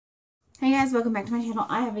Hey guys, welcome back to my channel.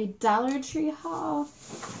 I have a Dollar Tree haul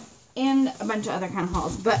and a bunch of other kind of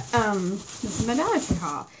hauls, but this is my Dollar Tree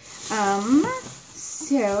haul.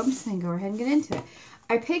 So I'm just gonna go ahead and get into it.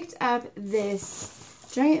 I picked up this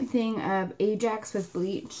giant thing of Ajax with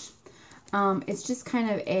bleach. It's just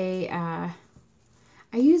kind of a I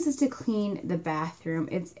use this to clean the bathroom.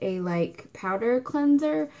 It's a like powder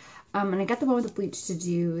cleanser. And I got the one with the bleach to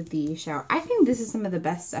do the shower. I think this is some of the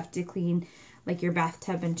best stuff to clean like your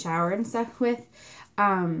bathtub and shower and stuff with.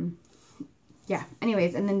 Yeah,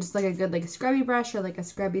 anyways, and then just like a good like scrubby brush or like a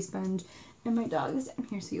scrubby sponge. And my dog is down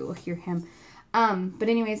here so you will hear him. But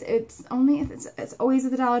anyways, it's always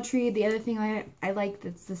at the Dollar Tree. The other thing I like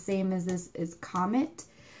that's the same as this is Comet.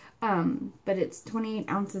 But it's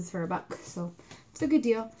 28 ounces for $1, so it's a good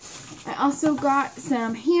deal. I also got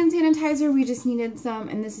some hand sanitizer. We just needed some,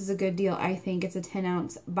 and this is a good deal, I think. It's a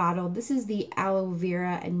 10-ounce bottle. This is the aloe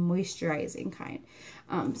vera and moisturizing kind.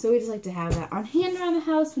 So we just like to have that on hand around the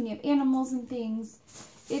house when you have animals and things.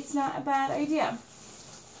 It's not a bad idea.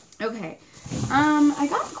 Okay. I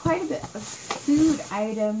got quite a bit of food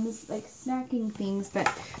items, like snacking things,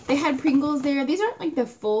 but they had Pringles there. These aren't like the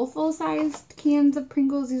full-sized cans of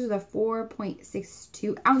Pringles. These are the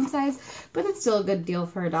 4.62 ounce size, but it's still a good deal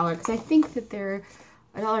for $1 because I think that they're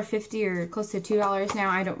 $1.50 or close to $2 now.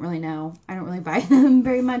 I don't really know. I don't really buy them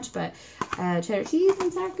very much, but cheddar cheese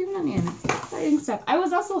and sour cream and onion. Exciting stuff. I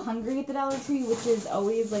was also hungry at the Dollar Tree, which is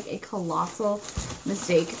always like a colossal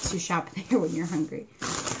mistake to shop there when you're hungry.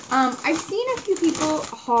 I've seen a few people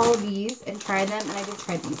haul these and try them, and I did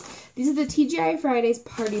try these. These are the TGI Fridays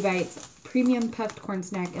Party Bites Premium Puffed Corn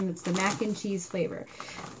Snack, and it's the mac and cheese flavor.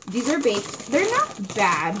 These are baked. They're not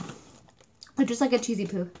bad. They're just like a cheesy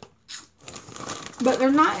poo. But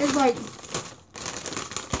they're not as like,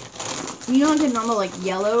 you know, the normal like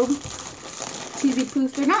yellow cheesy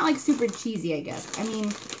poofs. They're not like super cheesy, I guess. I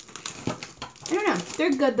mean, I don't know.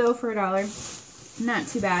 They're good though for $1. Not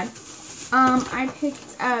too bad. I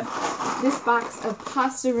picked up this box of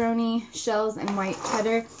pastaroni shells and white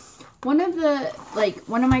cheddar. One of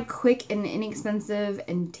my quick and inexpensive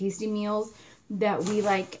and tasty meals that we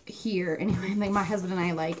like here. Anyway, like my husband and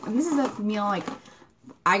I like. And this is a meal like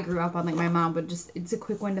I grew up on, like my mom would just, it's a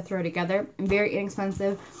quick one to throw together and very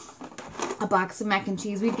inexpensive. A box of mac and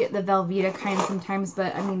cheese. We get the Velveeta kind sometimes,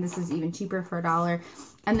 but I mean, this is even cheaper for $1.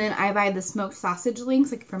 And then I buy the smoked sausage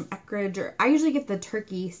links, like from Eckrich, or I usually get the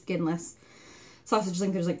turkey skinless sausage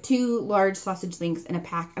link. There's like 2 large sausage links in a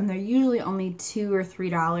pack, and they're usually only $2 or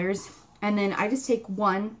 $3. And then I just take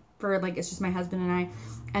one for like, it's just my husband and I,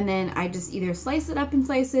 and then I just either slice it up in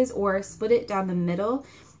slices or split it down the middle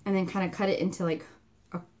and then kind of cut it into like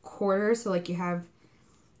a quarter, so like you have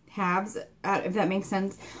halves, if that makes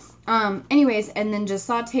sense. Anyways, and then just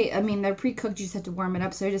saute, I mean, they're pre-cooked, you just have to warm it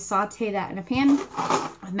up, so I just saute that in a pan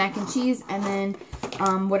with mac and cheese, and then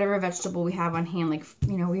whatever vegetable we have on hand, like,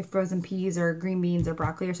 you know, we have frozen peas or green beans or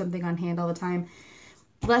broccoli or something on hand all the time.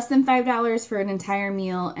 Less than $5 for an entire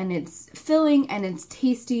meal, and it's filling and it's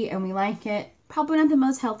tasty and we like it. Probably not the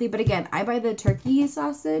most healthy, but again, I buy the turkey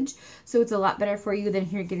sausage, so it's a lot better for you than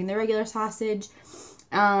if you're getting the regular sausage.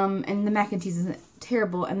 And the mac and cheese isn't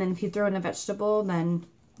terrible, and then if you throw in a vegetable, then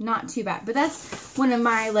not too bad. But that's one of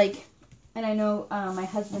my, like, and I know my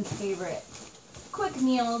husband's favorite quick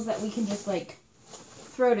meals that we can just like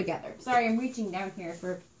throw together. Sorry, I'm reaching down here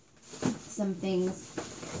for some things.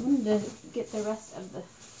 I wanted to get the rest of the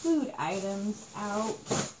food items out.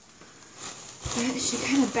 She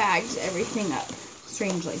kind of bagged everything up,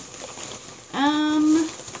 strangely.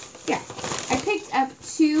 Yeah, I picked up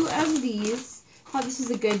 2 of these. Oh, this is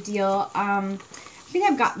a good deal. I think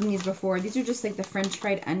I've gotten these before. These are just like the French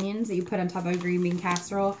fried onions that you put on top of a green bean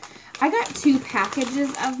casserole. I got 2 packages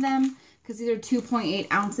of them because these are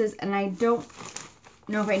 2.8 ounces, and I don't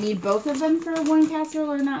know if I need both of them for one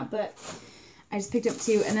casserole or not, but I just picked up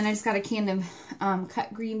 2, and then I just got a can of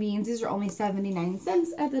cut green beans. These are only 79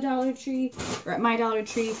 cents at the Dollar Tree, or at my Dollar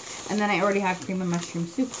Tree, and then I already have cream and mushroom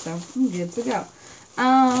soup, so I'm good to go.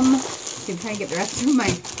 I'm trying to get the rest of my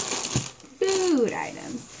food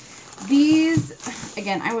items. These,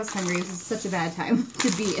 again, I was hungry. This is such a bad time to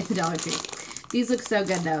be at the Dollar Tree. These look so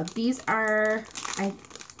good, though. These are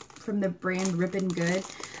from the brand Rippin' Good.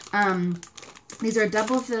 These are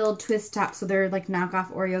double-filled twist tops, so they're like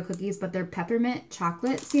knockoff Oreo cookies, but they're peppermint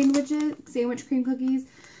chocolate sandwich cream cookies,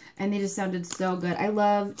 and they just sounded so good. I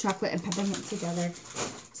love chocolate and peppermint together,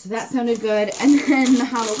 so that sounded good. And then the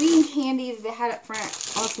Halloween candy that they had up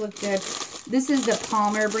front also looked good. This is the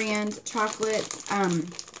Palmer brand chocolate,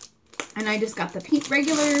 and I just got the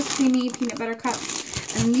regular creamy peanut butter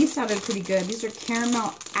cups, and these sounded pretty good. These are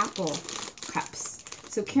caramel apple cups.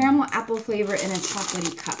 So caramel apple flavor in a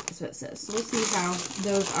chocolatey cup is what it says. So we'll see how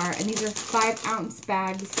those are. And these are 5-ounce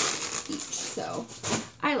bags each. So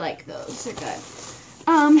I like those. They're good.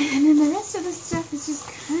 And then the rest of the stuff is just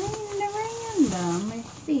kind of random, I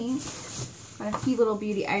think. Got a few little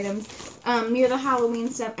beauty items. Near the Halloween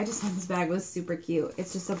stuff, I just thought this bag was super cute.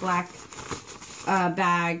 It's just a black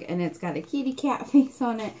bag, and it's got a kitty cat face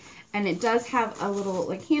on it. And it does have a little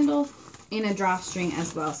like handle and a drawstring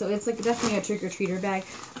as well. So it's like definitely a trick-or-treater bag.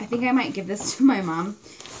 I think I might give this to my mom,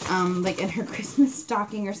 like in her Christmas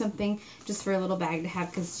stocking or something, just for a little bag to have,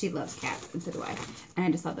 because she loves cats, and so do I. And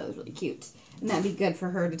I just thought that was really cute. And that'd be good for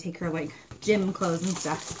her to take her like gym clothes and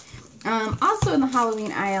stuff. Also in the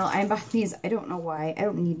Halloween aisle, I bought these. I don't know why. I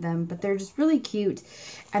don't need them, but they're just really cute.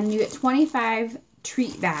 And you get 25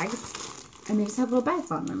 treat bags, and they just have little bags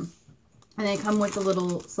on them. And they come with the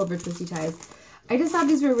little silver twisty ties. I just thought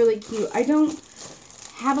these were really cute. I don't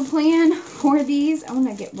have a plan for these. I want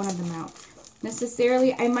to get one of them out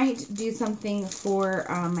necessarily. I might do something for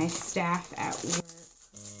my staff at work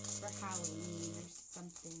for Halloween or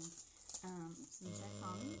something. Since I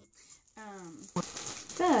call me.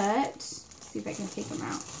 But let's see if I can take them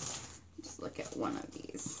out. Just look at one of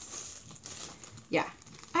these. Yeah,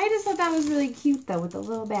 I just thought that was really cute though, with the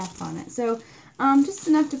little bats on it. So just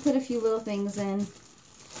enough to put a few little things in.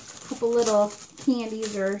 A couple little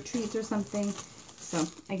candies or treats or something. So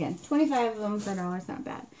again, 25 of them for $1. It's not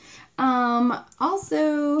bad.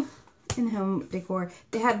 Also in home decor,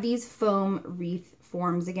 they have these foam wreath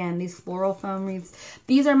forms. Again, these floral foam wreaths.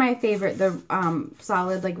 These are my favorite. They're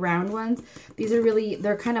solid, like round ones. These are really,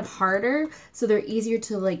 they're kind of harder, so they're easier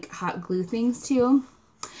to like hot glue things to.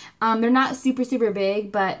 They're not super, super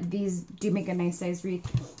big, but these do make a nice size wreath.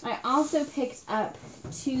 I also picked up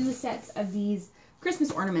 2 sets of these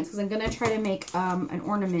Christmas ornaments, because I'm going to try to make an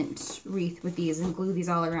ornament wreath with these and glue these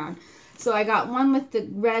all around. So I got one with the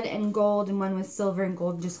red and gold and one with silver and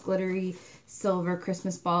gold, just glittery silver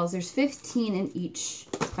Christmas balls. There's 15 in each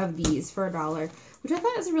of these for $1, which I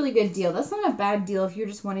thought was a really good deal. That's not a bad deal if you're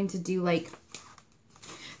just wanting to do like,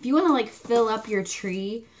 if you want to like fill up your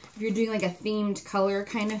tree, if you're doing like a themed color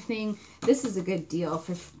kind of thing, this is a good deal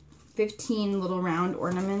for 15 little round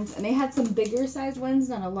ornaments. And they had some bigger sized ones,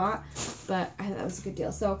 not a lot, but I thought that was a good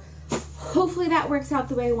deal. So hopefully that works out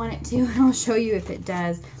the way I want it to, and I'll show you if it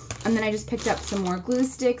does. And then I just picked up some more glue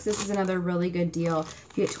sticks. This is another really good deal.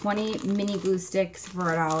 You get 20 mini glue sticks for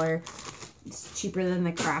 $1. It's cheaper than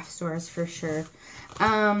the craft stores for sure.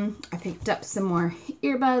 I picked up some more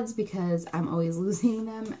earbuds because I'm always losing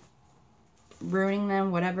them, ruining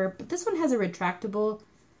them, whatever. But this one has a retractable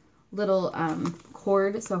little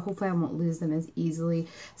cord, so hopefully I won't lose them as easily.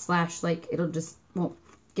 Slash, like, it'll just won't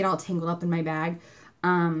get all tangled up in my bag.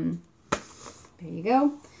 There you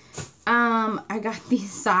go. I got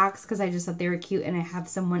these socks because I just thought they were cute, and I have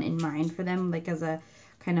someone in mind for them, like as a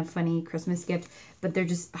kind of funny Christmas gift. But they're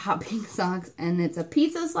just hot pink socks, and it's a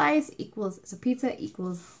pizza slice equals, so pizza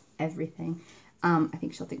equals everything. I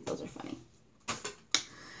think she'll think those are funny.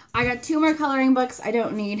 I got 2 more coloring books. I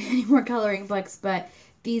don't need any more coloring books, but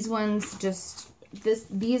these ones just,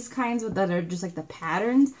 these kinds that are just like the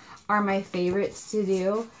patterns are my favorites to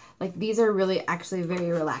do. Like, these are really actually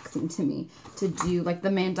very relaxing to me to do, like the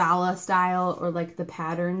mandala style or like the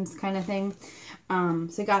patterns kind of thing.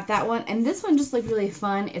 So I got that one, and this one just like really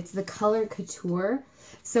fun. It's the Color Couture.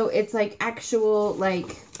 So it's like actual like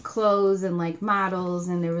clothes and like models,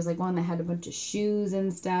 and there was like one that had a bunch of shoes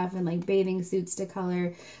and stuff and like bathing suits to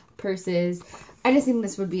color, purses. I just think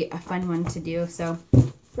this would be a fun one to do. So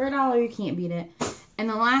for $1, you can't beat it. And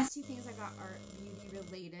the last 2 things I got are beauty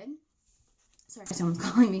related. Sorry, someone's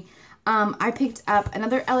calling me. I picked up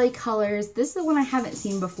another LA Colors. This is the one I haven't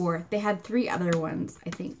seen before. They had 3 other ones, I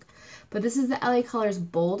think. But this is the LA Colors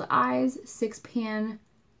Bold Eyes 6-pan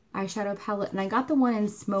eyeshadow palette. And I got the one in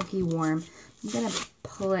Smoky Warm. I'm going to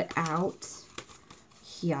pull it out.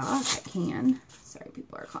 Yeah, if I can. Sorry,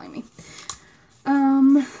 people are calling me. I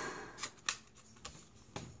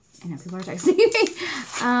know people are texting me.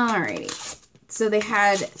 Alrighty. So they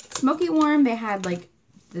had Smoky Warm. They had like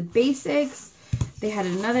the basics. They had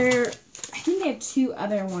another, I think they had 2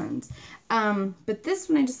 other ones. But this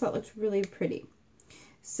one I just thought looked really pretty.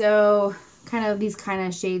 So kind of these kind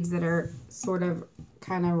of shades that are sort of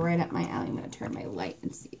kind of right up my alley. I'm going to turn my light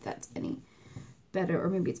and see if that's any better, or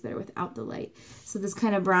maybe it's better without the light. So this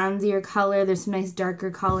kind of bronzier color. There's some nice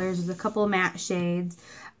darker colors. There's a couple matte shades.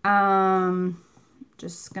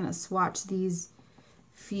 Just going to swatch these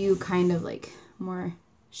few kind of like more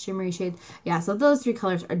shimmery shades. Yeah, so those 3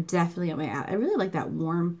 colors are definitely on my alley. I really like that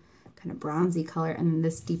warm kind of bronzy color, and then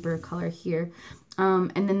this deeper color here.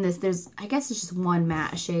 And then this, I guess it's just one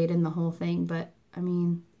matte shade in the whole thing, but I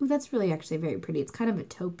mean, ooh, that's really actually very pretty. It's kind of a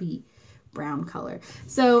taupey brown color.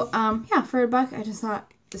 So, yeah, for $1, I just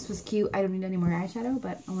thought this was cute. I don't need any more eyeshadow,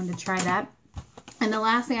 but I wanted to try that. And the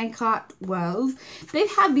last thing I caught was,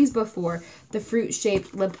 they've had these before, the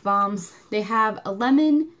fruit-shaped lip balms. They have a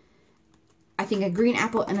lemon, I think a green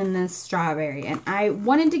apple, and then this strawberry. And I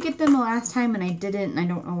wanted to get them the last time, and I didn't, and I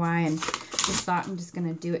don't know why. And just thought I'm just going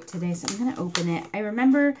to do it today. So I'm going to open it. I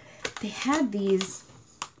remember they had these.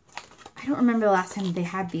 I don't remember the last time they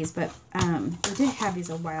had these, but they did have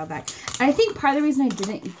these a while back. And I think part of the reason I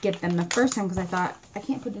didn't get them the first time, because I thought, I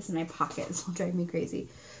can't put this in my pocket. This will drive me crazy.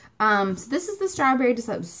 So this is the strawberry. Just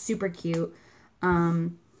thought it was super cute.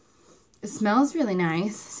 It smells really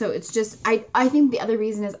nice. So it's just, I think the other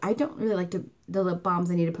reason is I don't really like the lip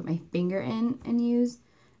balms I need to put my finger in and use.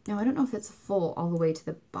 Now, I don't know if it's full all the way to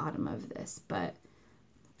the bottom of this, but it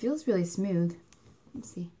feels really smooth.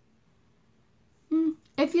 Let's see.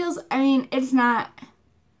 It feels, I mean, it's not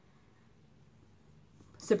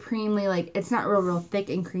supremely, like, it's not real thick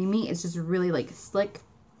and creamy. It's just really, like, slick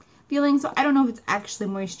feeling. So I don't know if it's actually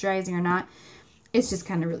moisturizing or not. It's just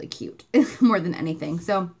kind of really cute more than anything.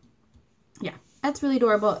 So yeah, that's really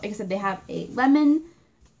adorable. Like I said, they have a lemon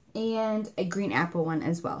and a green apple one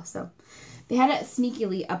as well. So they had it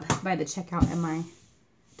sneakily up by the checkout in my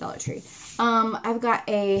Dollar Tree. I've got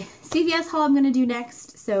a CVS haul I'm going to do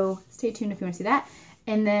next. So stay tuned if you want to see that.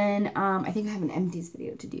 And then I think I have an empties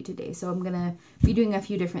video to do today. So I'm going to be doing a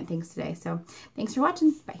few different things today. So thanks for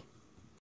watching. Bye.